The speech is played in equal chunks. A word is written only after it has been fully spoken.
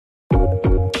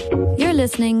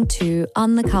listening to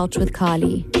On the Couch with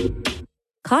Carly.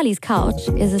 Carly's Couch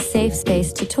is a safe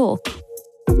space to talk.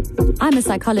 I'm a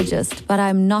psychologist, but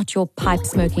I'm not your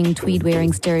pipe-smoking,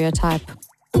 tweed-wearing stereotype.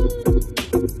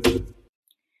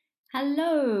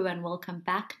 Hello and welcome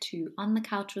back to On the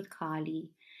Couch with Carly.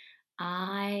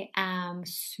 I am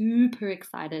super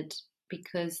excited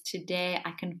because today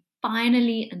I can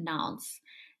finally announce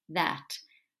that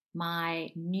my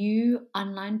new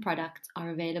online products are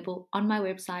available on my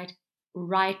website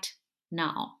right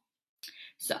now.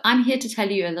 So I'm here to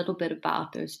tell you a little bit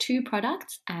about those two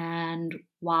products and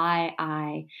why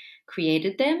I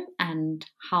created them and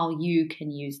how you can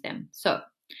use them. So,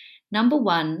 number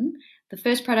one, the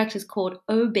first product is called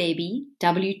Oh Baby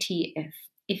WTF.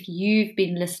 If you've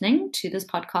been listening to this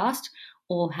podcast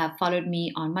or have followed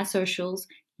me on my socials,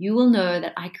 you will know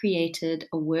that I created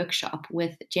a workshop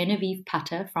with Genevieve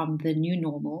Putter from The New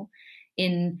Normal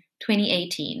in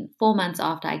 2018, 4 months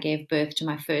after I gave birth to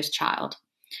my first child.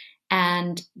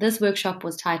 And this workshop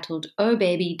was titled Oh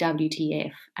Baby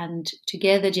WTF. And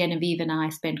together, Genevieve and I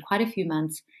spent quite a few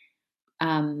months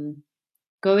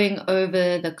going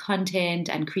over the content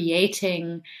and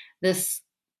creating this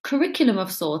curriculum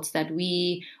of sorts that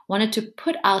we wanted to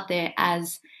put out there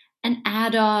as an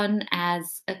add-on,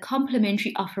 as a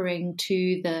complimentary offering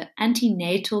to the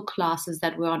antenatal classes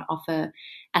that were on offer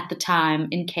at the time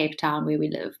in Cape Town where we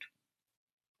lived.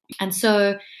 And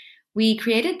so we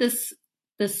created this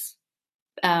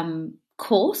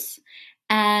course,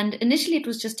 and initially it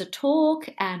was just a talk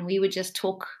and we would just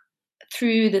talk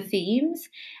through the themes,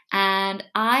 and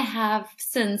I have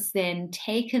since then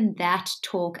taken that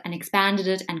talk and expanded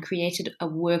it and created a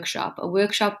workshop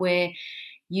where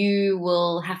you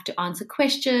will have to answer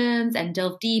questions and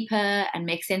delve deeper and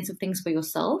make sense of things for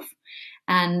yourself.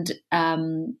 And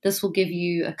this will give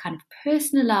you a kind of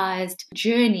personalized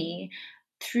journey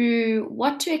through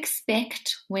what to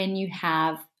expect when you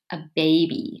have a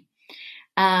baby.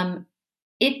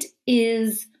 It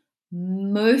is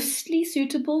mostly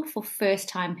suitable for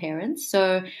first-time parents.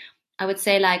 So I would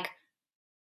say, like,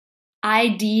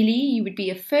 ideally you would be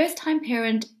a first-time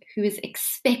parent who is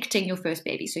expecting your first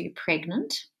baby. So you're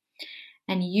pregnant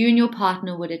and you and your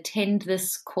partner would attend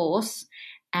this course,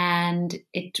 and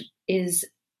it is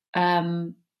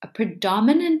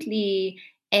predominantly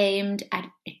aimed at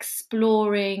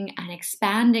exploring and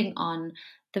expanding on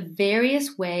the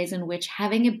various ways in which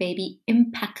having a baby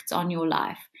impacts on your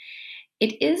life.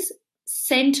 It is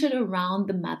centered around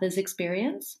the mother's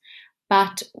experience,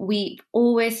 but we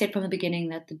always said from the beginning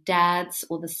that the dads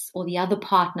or the other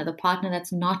partner, the partner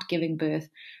that's not giving birth,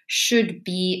 should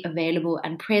be available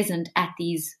and present at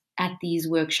these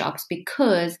workshops,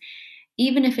 because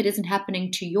even if it isn't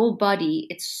happening to your body,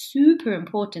 it's super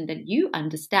important that you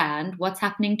understand what's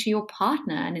happening to your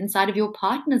partner and inside of your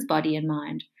partner's body and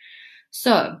mind.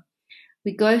 So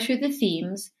we go through the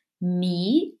themes,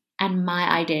 me and my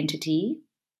identity.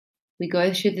 We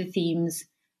go through the themes,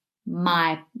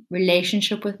 my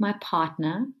relationship with my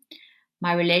partner,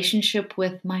 my relationship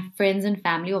with my friends and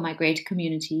family or my greater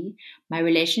community, my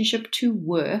relationship to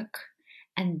work,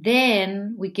 and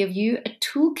then we give you a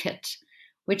toolkit,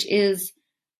 which is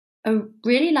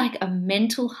really like a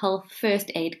mental health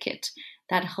first aid kit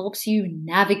that helps you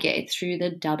navigate through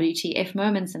the WTF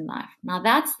moments in life. Now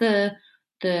that's the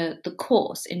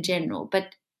course in general,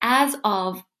 but as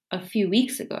of a few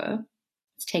weeks ago,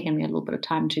 it's taken me a little bit of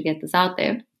time to get this out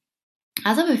there.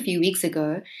 As of a few weeks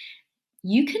ago,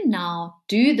 you can now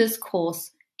do this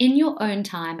course in your own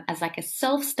time as like a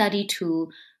self-study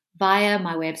tool via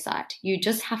my website. You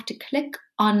just have to click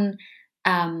on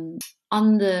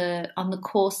the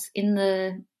course in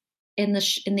the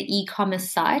e-commerce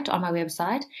site on my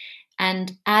website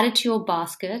and add it to your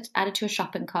basket, add it to your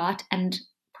shopping cart, and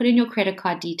put in your credit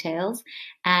card details,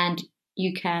 and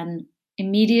you can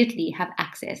immediately have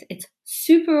access. It's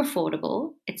super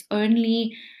affordable. It's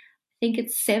only, I think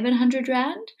it's 700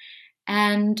 Rand,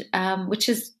 and which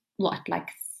is what, like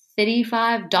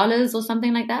 $35 or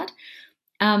something like that.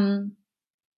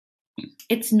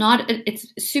 It's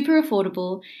super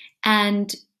affordable,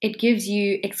 and it gives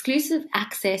you exclusive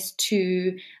access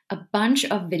to a bunch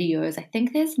of videos. I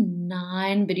think there's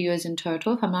 9 videos in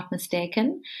total, if I'm not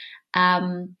mistaken.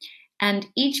 And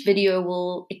each video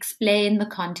will explain the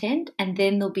content, and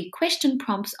then there'll be question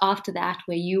prompts after that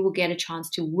where you will get a chance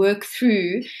to work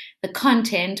through the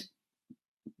content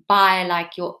by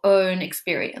like your own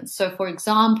experience. So for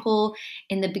example,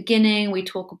 in the beginning, we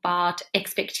talk about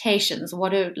expectations.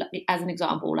 As an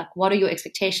example, like, what are your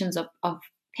expectations of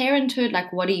parenthood?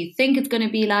 Like, what do you think it's going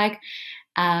to be like?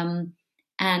 And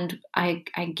I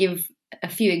give a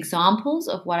few examples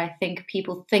of what I think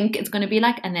people think it's going to be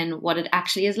like, and then what it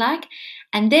actually is like.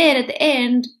 And then at the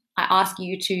end, I ask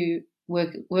you to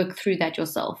work through that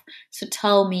yourself. So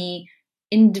tell me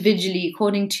individually,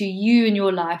 according to you in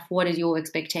your life, what is your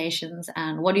expectations,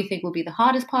 and what do you think will be the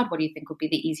hardest part? What do you think will be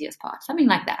the easiest part? Something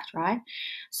like that, right?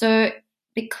 So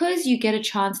because you get a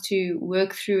chance to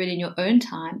work through it in your own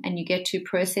time and you get to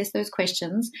process those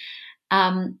questions,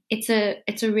 it's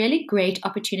a really great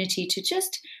opportunity to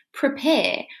just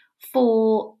prepare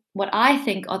for what I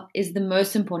think is the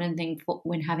most important thing for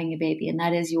when having a baby, and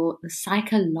that is the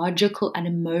psychological and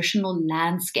emotional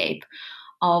landscape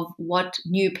of what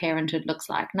new parenthood looks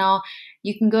like. Now,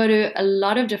 you can go to a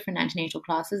lot of different antenatal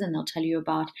classes and they'll tell you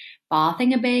about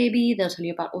bathing a baby. They'll tell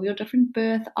you about all your different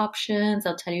birth options.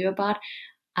 They'll tell you about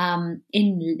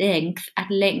at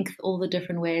length, all the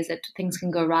different ways that things can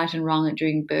go right and wrong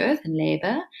during birth and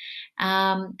labor.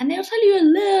 And they'll tell you a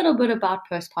little bit about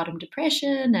postpartum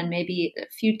depression and maybe a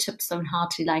few tips on how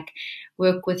to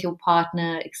work with your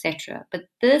partner, etc. But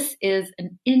this is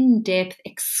an in-depth,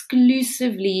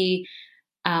 exclusively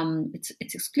it's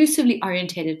exclusively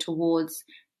orientated towards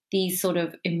these sort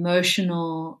of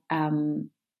emotional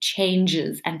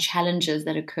changes and challenges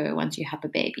that occur once you have a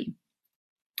baby.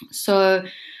 So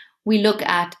we look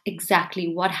at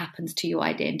exactly what happens to your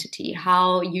identity,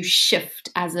 how you shift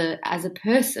as a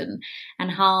person,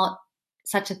 and how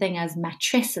such a thing as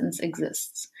matrescence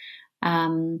exists.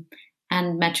 And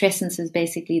matrescence is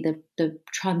basically the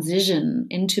transition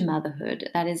into motherhood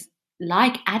that is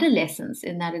like adolescence,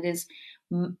 in that it is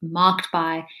marked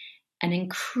by an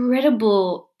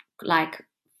incredible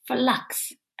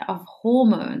flux of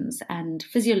hormones and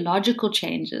physiological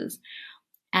changes,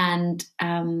 and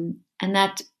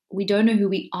that we don't know who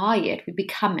we are yet. We're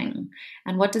becoming,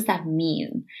 and what does that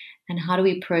mean, and how do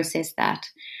we process that?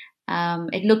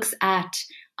 It looks at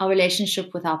our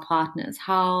relationship with our partners,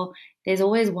 how there's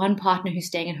always one partner who's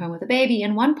staying at home with a baby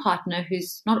and one partner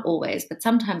who's, not always, but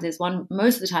sometimes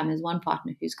most of the time there's one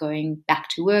partner who's going back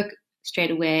to work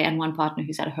straight away and one partner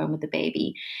who's at home with the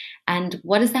baby. And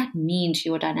what does that mean to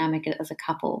your dynamic as a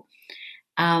couple?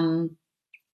 To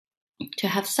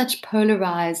have such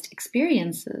polarized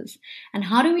experiences, and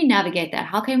how do we navigate that?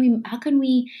 How can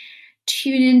we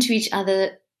tune into each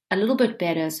other a little bit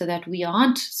better so that we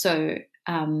aren't so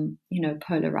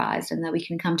polarized, and that we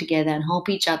can come together and help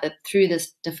each other through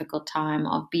this difficult time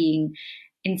of being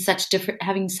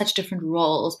having such different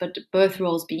roles, but both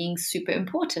roles being super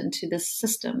important to this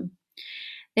system.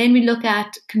 Then we look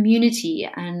at community,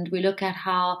 and we look at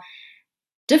how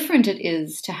different it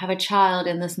is to have a child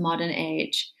in this modern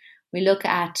age. We look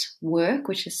at work,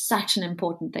 which is such an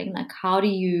important thing. Like, how do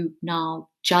you now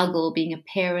juggle being a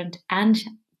parent and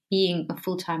being a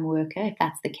full-time worker, if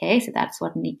that's the case, if that's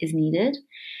what is needed?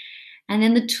 And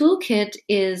then the toolkit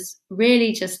is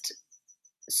really just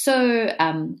so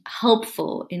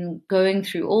helpful in going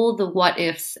through all the what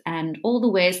ifs and all the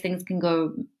ways things can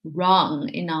go wrong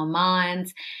in our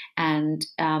minds and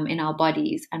in our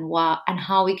bodies, and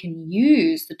how we can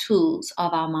use the tools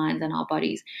of our minds and our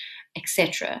bodies,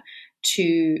 etc.,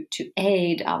 to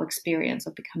aid our experience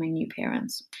of becoming new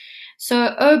parents.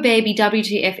 So Oh Baby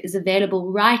WTF is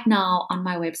available right now on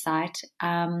my website.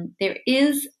 There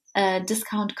is a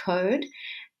discount code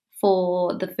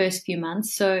for the first few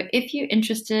months. So if you're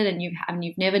interested and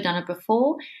you've never done it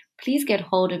before, please get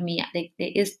hold of me. There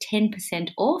is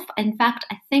 10% off. In fact,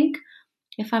 I think,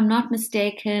 if I'm not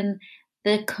mistaken,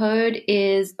 the code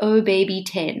is Oh Baby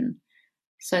 10.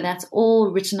 So that's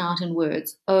all written out in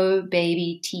words, Oh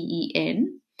Baby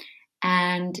TEN.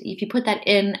 And if you put that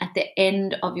in at the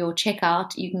end of your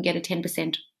checkout, you can get a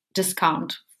 10%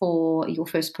 discount for your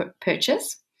first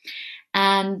purchase.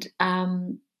 And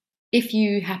if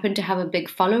you happen to have a big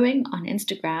following on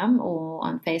Instagram or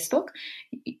on Facebook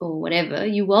or whatever,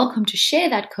 you're welcome to share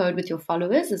that code with your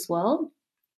followers as well.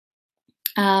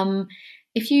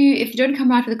 If you don't come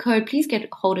right with the code, please get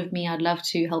hold of me. I'd love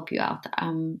to help you out.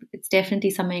 It's definitely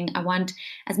something I want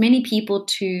as many people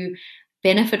to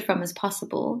benefit from as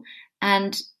possible.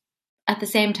 And at the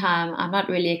same time, I'm not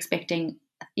really expecting,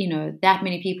 that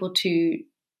many people to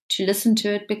listen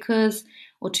to it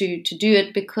or to do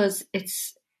it, because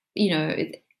it's,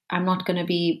 I'm not going to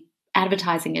be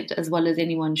advertising it as well as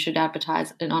anyone should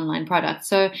advertise an online product.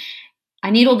 So I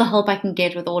need all the help I can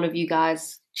get with all of you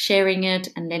guys sharing it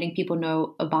and letting people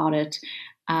know about it.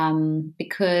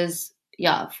 Because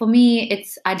for me,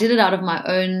 I did it out of my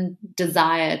own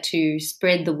desire to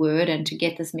spread the word and to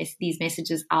get these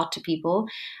messages out to people.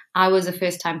 I was a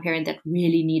first-time parent that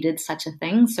really needed such a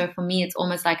thing. So for me, it's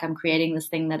almost like I'm creating this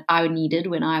thing that I needed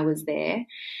when I was there.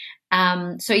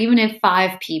 So even if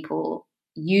 5 people,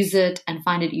 use it and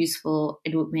find it useful,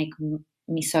 it would make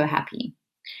me so happy.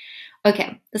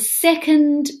 Okay, the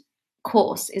second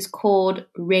course is called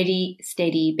Ready,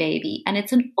 Steady, Baby, and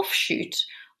it's an offshoot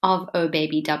of Oh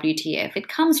Baby WTF. It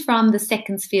comes from the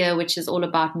second sphere, which is all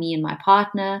about me and my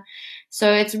partner.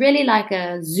 So it's really like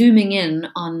a zooming in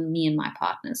on me and my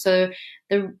partner. So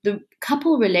the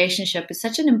couple relationship is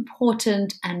such an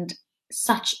important and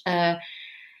such a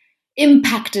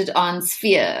impacted on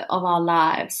sphere of our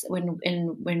lives when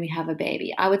we have a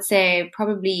baby. I would say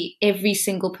probably every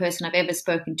single person I've ever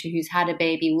spoken to who's had a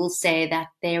baby will say that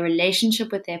their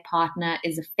relationship with their partner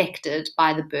is affected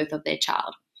by the birth of their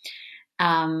child.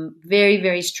 Very,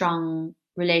 very strong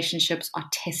relationships are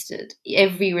tested.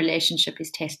 Every relationship is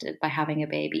tested by having a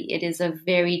baby. It is a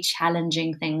very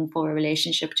challenging thing for a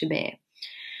relationship to bear.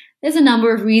 There's a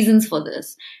number of reasons for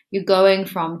this. You're going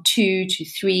from 2 to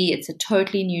 3. It's a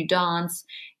totally new dance.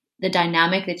 The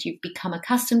dynamic that you've become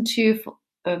accustomed to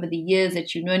over the years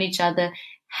that you've known each other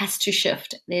has to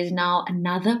shift. There's now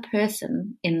another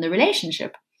person in the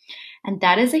relationship. And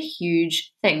that is a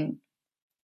huge thing.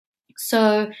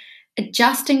 So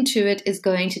adjusting to it is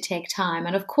going to take time.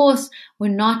 And of course, we're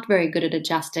not very good at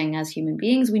adjusting as human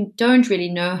beings. We don't really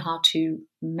know how to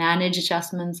manage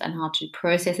adjustments and how to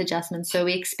process adjustments. So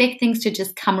we expect things to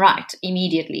just come right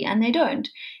immediately, and they don't.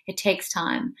 It takes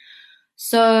time.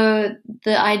 So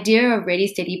the idea of Ready,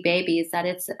 Steady, Baby is that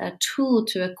it's a tool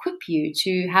to equip you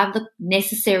to have the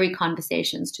necessary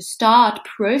conversations, to start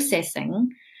processing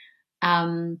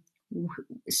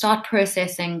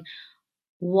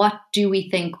what do we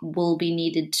think will be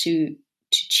needed to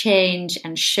change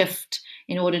and shift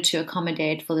in order to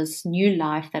accommodate for this new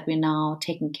life that we're now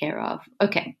taking care of.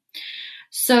 Okay,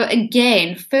 so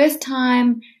again, first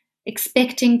time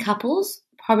expecting couples,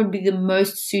 probably the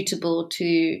most suitable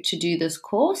to do this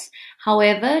course.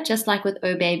 However, just like with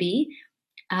Oh Baby,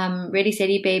 Ready,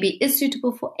 Steady, Baby is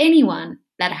suitable for anyone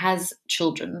that has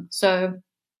children. So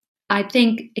I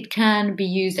think it can be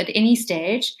used at any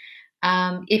stage.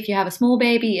 If you have a small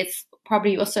baby, it's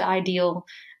probably also ideal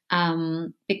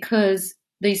because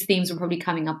these themes are probably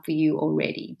coming up for you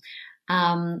already.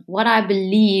 What I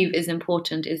believe is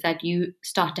important is that you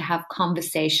start to have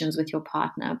conversations with your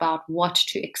partner about what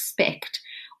to expect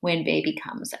when baby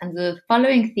comes. And the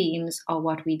following themes are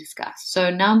what we discuss. So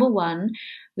number 1,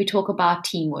 we talk about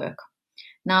teamwork.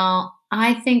 Now,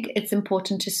 I think it's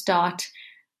important to start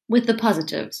with the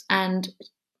positives, and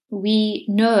we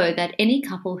know that any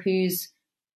couple who's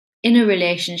in a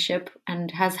relationship and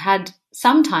has had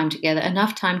some time together,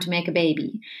 enough time to make a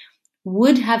baby,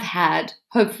 would have had,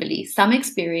 hopefully, some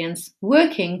experience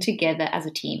working together as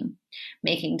a team,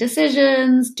 making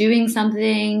decisions, doing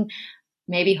something,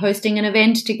 maybe hosting an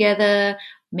event together,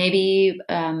 maybe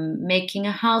making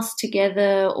a house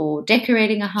together or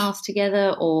decorating a house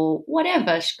together or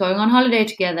whatever, going on holiday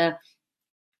together.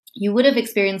 You would have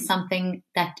experienced something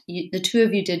that the two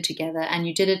of you did together, and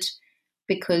you did it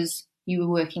because you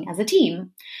were working as a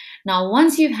team. Now,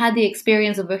 once you've had the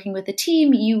experience of working with a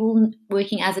team, you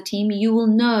will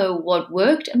know what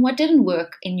worked and what didn't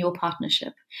work in your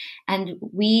partnership. And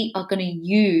we are going to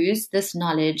use this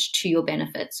knowledge to your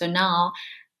benefit. So now,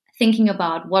 thinking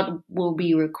about what will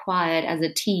be required as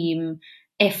a team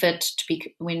effort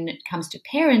when it comes to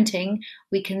parenting,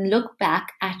 we can look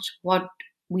back at what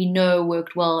we know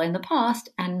worked well in the past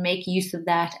and make use of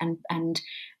that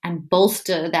and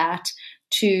bolster that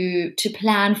to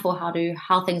plan for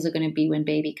how things are going to be when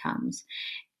baby comes.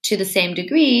 To the same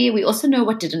degree, we also know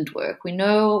what didn't work. We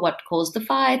know what caused the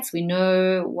fights. We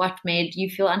know what made you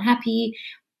feel unhappy.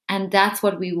 And that's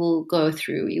what we will go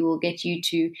through. We will get you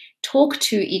to talk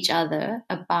to each other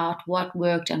about what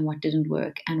worked and what didn't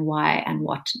work and why and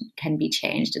what can be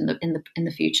changed in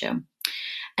the future.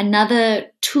 Another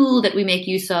tool that we make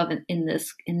use of in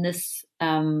this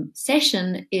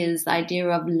session is the idea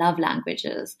of love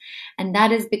languages. And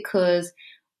that is because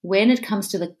when it comes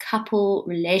to the couple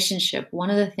relationship, one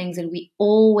of the things that we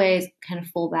always kind of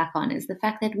fall back on is the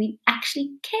fact that we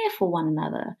actually care for one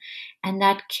another. And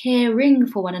that caring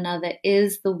for one another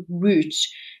is the route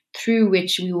through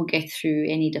which we will get through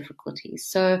any difficulties.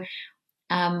 So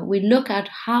we look at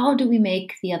how do we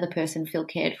make the other person feel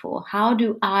cared for? How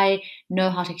do I know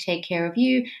how to take care of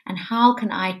you? And how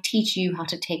can I teach you how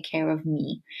to take care of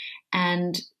me?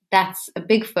 And that's a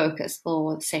big focus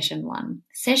for session 1.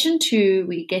 Session 2,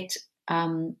 we get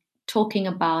talking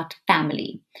about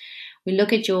family. We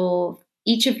look at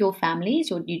each of your families.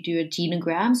 You do a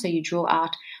genogram, so you draw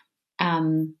out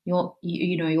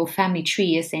your family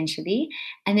tree essentially,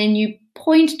 and then you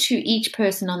point to each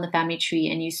person on the family tree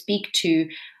and you speak to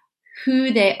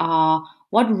who they are,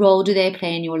 What role do they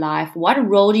play in your life? What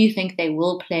role do you think they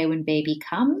will play when baby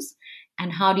comes?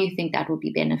 And how do you think that will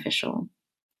be beneficial?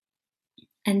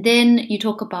 And then you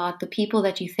talk about the people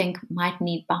that you think might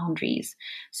need boundaries.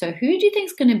 So who do you think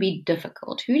is going to be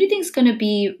difficult? Who do you think is going to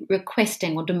be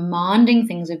requesting or demanding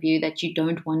things of you that you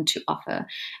don't want to offer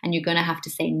and you're going to have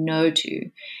to say no to?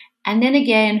 And then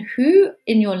again, who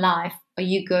in your life are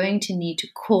you going to need to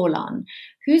call on?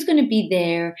 Who's going to be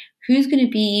there? Who's going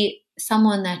to be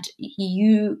someone that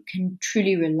you can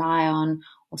truly rely on,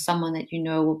 or someone that you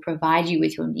know will provide you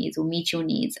with your needs or meet your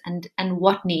needs? And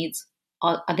what needs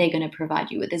are they going to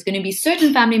provide you with? There's going to be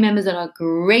certain family members that are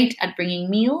great at bringing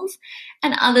meals,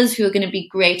 and others who are going to be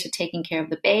great at taking care of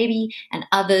the baby, and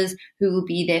others who will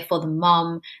be there for the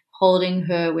mom, holding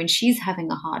her when she's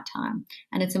having a hard time.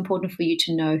 And it's important for you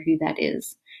to know who that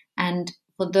is. And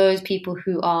for those people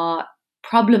who are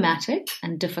problematic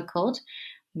and difficult,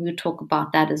 we'll talk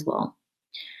about that as well.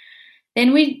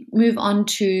 Then we move on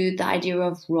to the idea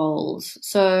of roles.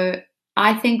 So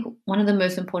I think one of the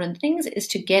most important things is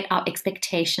to get our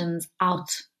expectations out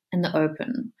in the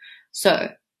open. So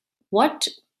what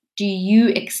do you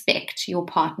expect your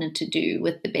partner to do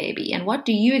with the baby? And what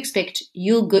do you expect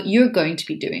you're going to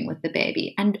be doing with the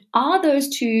baby? And are those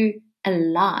two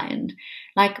aligned?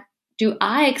 Like, do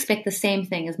I expect the same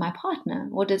thing as my partner?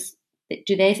 Or do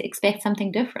they expect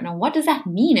something different? And what does that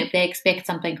mean if they expect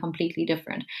something completely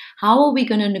different? How are we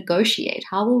going to negotiate?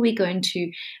 How are we going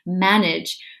to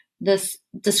manage this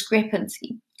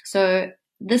discrepancy? So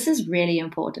this is really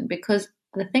important, because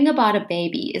the thing about a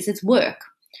baby is it's work.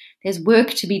 There's work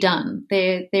to be done.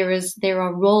 There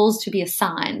are roles to be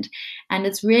assigned, and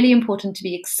it's really important to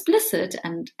be explicit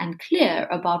and clear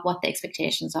about what the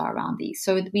expectations are around these.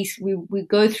 So we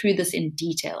go through this in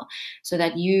detail so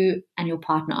that you and your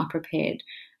partner are prepared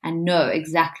and know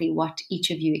exactly what each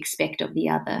of you expect of the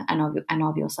other and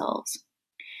of yourselves.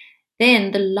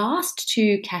 Then the last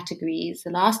two categories,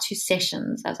 the last two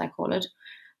sessions, as I call it,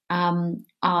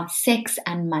 are sex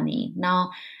and money.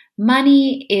 Now,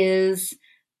 money is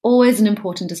always an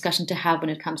important discussion to have when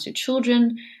it comes to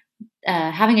children.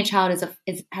 Having a child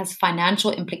has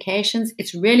financial implications.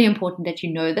 It's really important that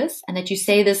you know this and that you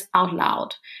say this out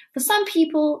loud. For some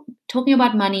people, talking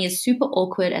about money is super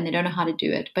awkward and they don't know how to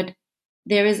do it, but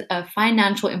there is a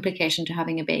financial implication to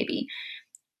having a baby.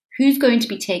 Who's going to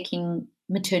be taking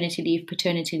maternity leave,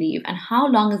 paternity leave, and how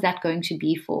long is that going to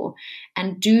be for?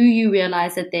 And do you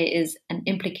realize that there is an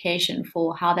implication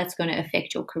for how that's going to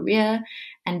affect your career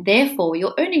and therefore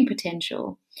your earning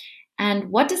potential? And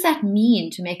what does that mean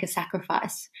to make a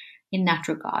sacrifice in that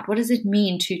regard? What does it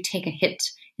mean to take a hit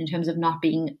in terms of not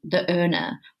being the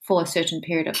earner for a certain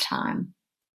period of time?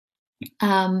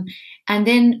 And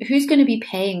then who's going to be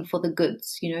paying for the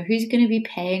goods? Who's going to be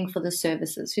paying for the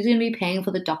services? Who's going to be paying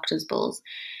for the doctor's bills?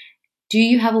 Do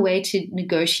you have a way to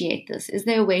negotiate this? Is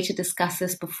there a way to discuss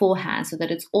this beforehand so that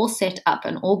it's all set up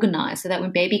and organized so that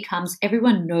when baby comes,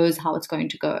 everyone knows how it's going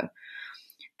to go?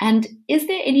 And is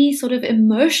there any sort of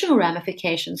emotional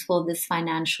ramifications for this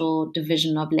financial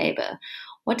division of labor?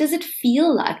 What does it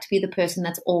feel like to be the person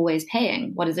that's always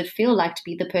paying? What does it feel like to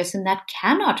be the person that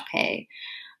cannot pay?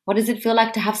 What does it feel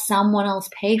like to have someone else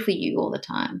pay for you all the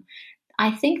time? I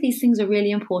think these things are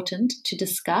really important to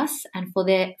discuss and for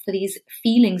these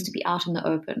feelings to be out in the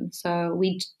open. So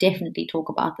we definitely talk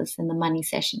about this in the money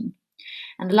session.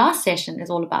 And the last session is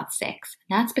all about sex.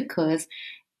 And that's because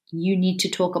you need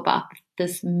to talk about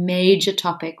this major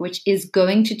topic, which is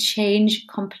going to change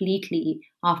completely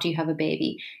after you have a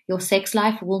baby. Your sex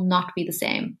life will not be the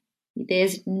same.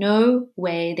 There's no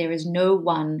way, there is no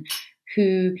one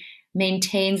who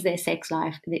maintains their sex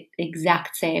life the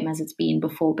exact same as it's been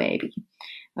before baby.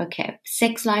 Okay,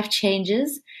 sex life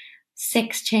changes,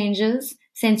 sex changes,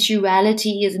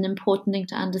 sensuality is an important thing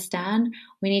to understand.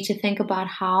 We need to think about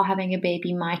how having a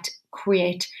baby might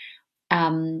create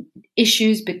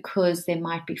issues because there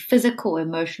might be physical or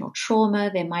emotional trauma.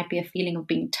 There might be a feeling of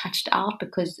being touched out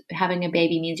because having a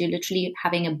baby means you're literally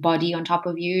having a body on top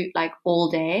of you like all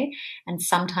day. And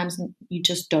sometimes you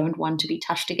just don't want to be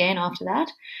touched again after that.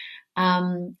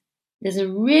 There's a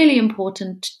really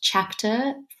important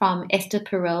chapter from Esther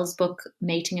Perel's book,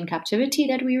 Mating in Captivity,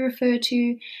 that we refer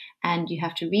to, and you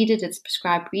have to read it. It's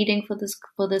prescribed reading for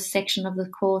this section of the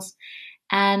course.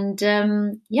 And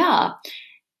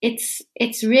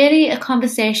it's really a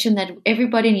conversation that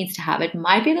everybody needs to have. It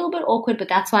might be a little bit awkward, but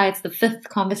that's why it's the fifth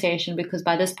conversation, because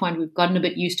by this point we've gotten a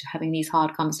bit used to having these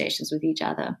hard conversations with each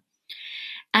other.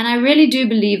 And I really do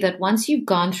believe that once you've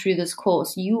gone through this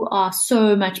course, you are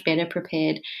so much better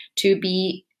prepared to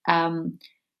be,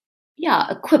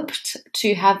 equipped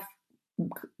to have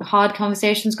hard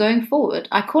conversations going forward.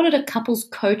 I call it a couples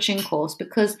coaching course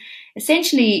because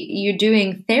essentially you're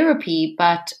doing therapy,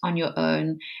 but on your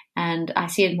own. And I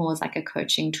see it more as like a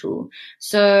coaching tool.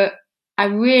 So I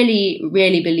really,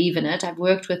 really believe in it. I've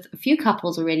worked with a few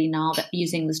couples already now that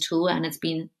using this tool, and it's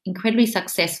been incredibly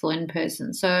successful in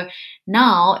person. So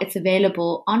now it's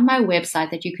available on my website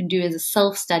that you can do as a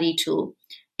self-study tool.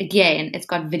 Again, it's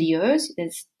got videos.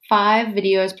 There's 5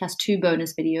 videos plus 2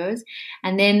 bonus videos.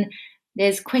 And then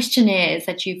there's questionnaires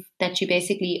that you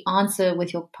basically answer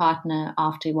with your partner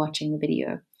after watching the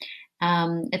video.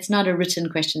 It's not a written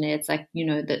questionnaire. It's like,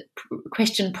 the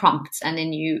question prompts, and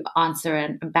then you answer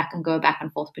and go back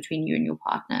and forth between you and your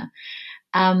partner.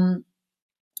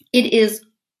 It is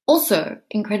also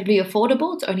incredibly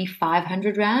affordable. It's only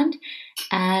 500 Rand.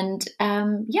 And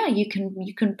you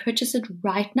can purchase it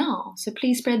right now. So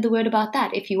please spread the word about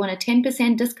that. If you want a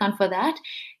 10% discount for that,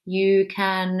 you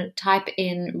can type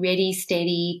in Ready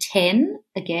Steady 10,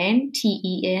 again,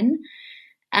 TEN,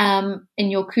 in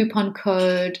your coupon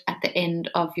code at the end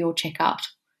of your checkout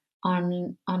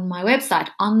on my website,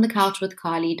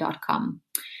 onthecouchwithcarly.com.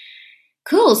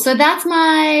 Cool. So that's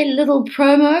my little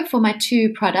promo for my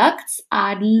 2 products.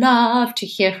 I'd love to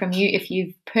hear from you if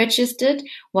you've purchased it.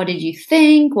 What did you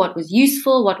think? What was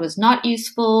useful? What was not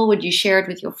useful? Would you share it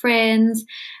with your friends?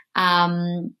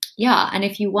 And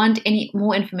if you want any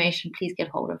more information, please get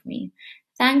hold of me.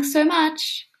 Thanks so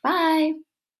much. Bye.